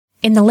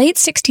In the late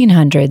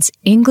 1600s,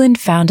 England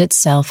found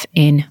itself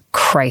in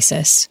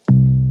crisis.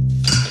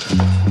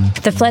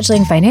 The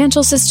fledgling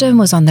financial system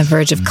was on the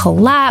verge of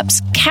collapse,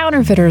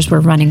 counterfeiters were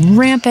running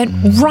rampant,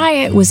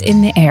 riot was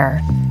in the air,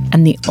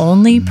 and the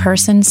only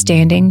person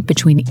standing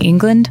between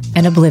England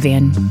and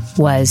oblivion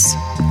was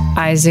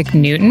Isaac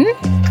Newton?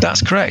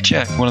 That's correct,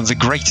 yeah. One of the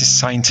greatest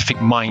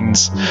scientific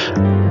minds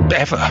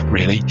ever,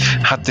 really,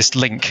 had this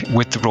link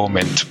with the Royal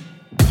Mint.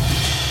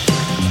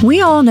 We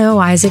all know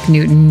Isaac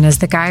Newton as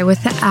the guy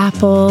with the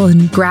apple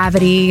and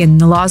gravity and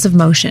the laws of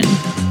motion.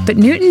 But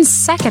Newton's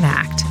second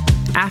act,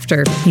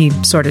 after he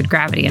sorted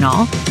gravity and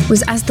all,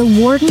 was as the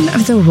warden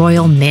of the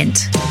Royal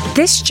Mint.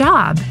 This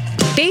job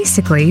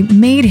basically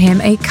made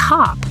him a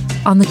cop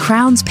on the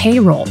Crown's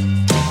payroll.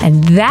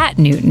 And that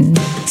Newton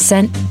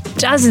sent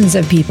dozens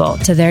of people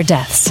to their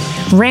deaths,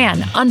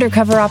 ran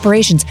undercover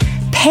operations,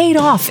 paid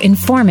off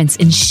informants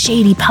in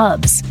shady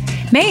pubs,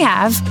 may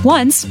have,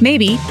 once,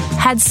 maybe,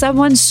 had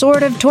someone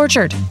sort of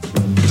tortured.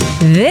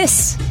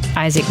 This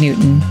Isaac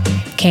Newton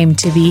came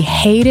to be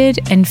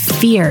hated and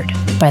feared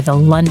by the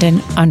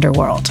London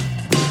underworld.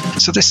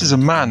 So this is a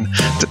man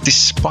that,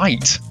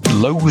 despite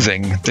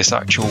loathing this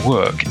actual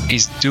work,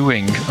 is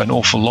doing an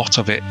awful lot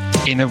of it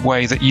in a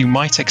way that you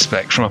might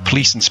expect from a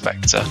police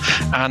inspector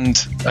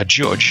and a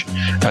judge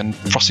and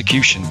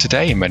prosecution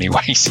today in many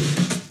ways.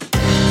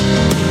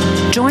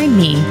 Join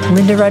me,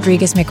 Linda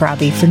Rodriguez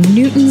McRobbie, for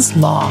Newton's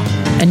Law,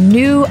 a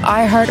new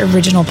iHeart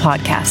original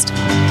podcast.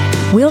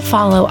 We'll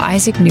follow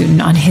Isaac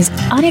Newton on his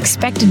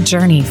unexpected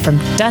journey from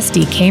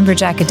dusty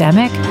Cambridge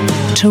academic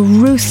to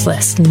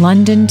ruthless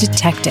London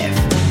detective.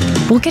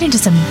 We'll get into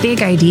some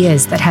big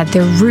ideas that had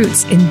their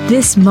roots in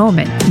this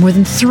moment more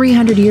than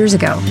 300 years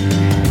ago.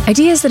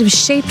 Ideas that have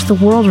shaped the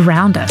world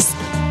around us.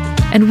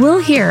 And we'll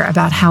hear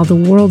about how the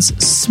world's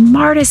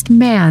smartest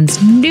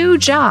man's new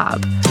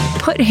job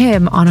put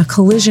him on a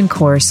collision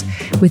course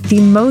with the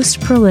most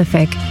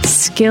prolific,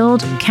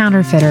 skilled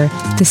counterfeiter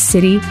the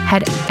city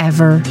had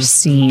ever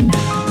seen.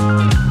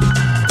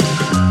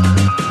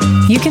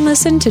 You can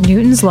listen to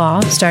Newton's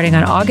Law starting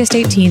on August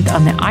 18th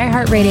on the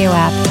iHeartRadio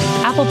app,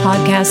 Apple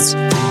Podcasts,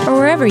 or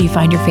wherever you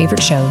find your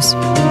favorite shows.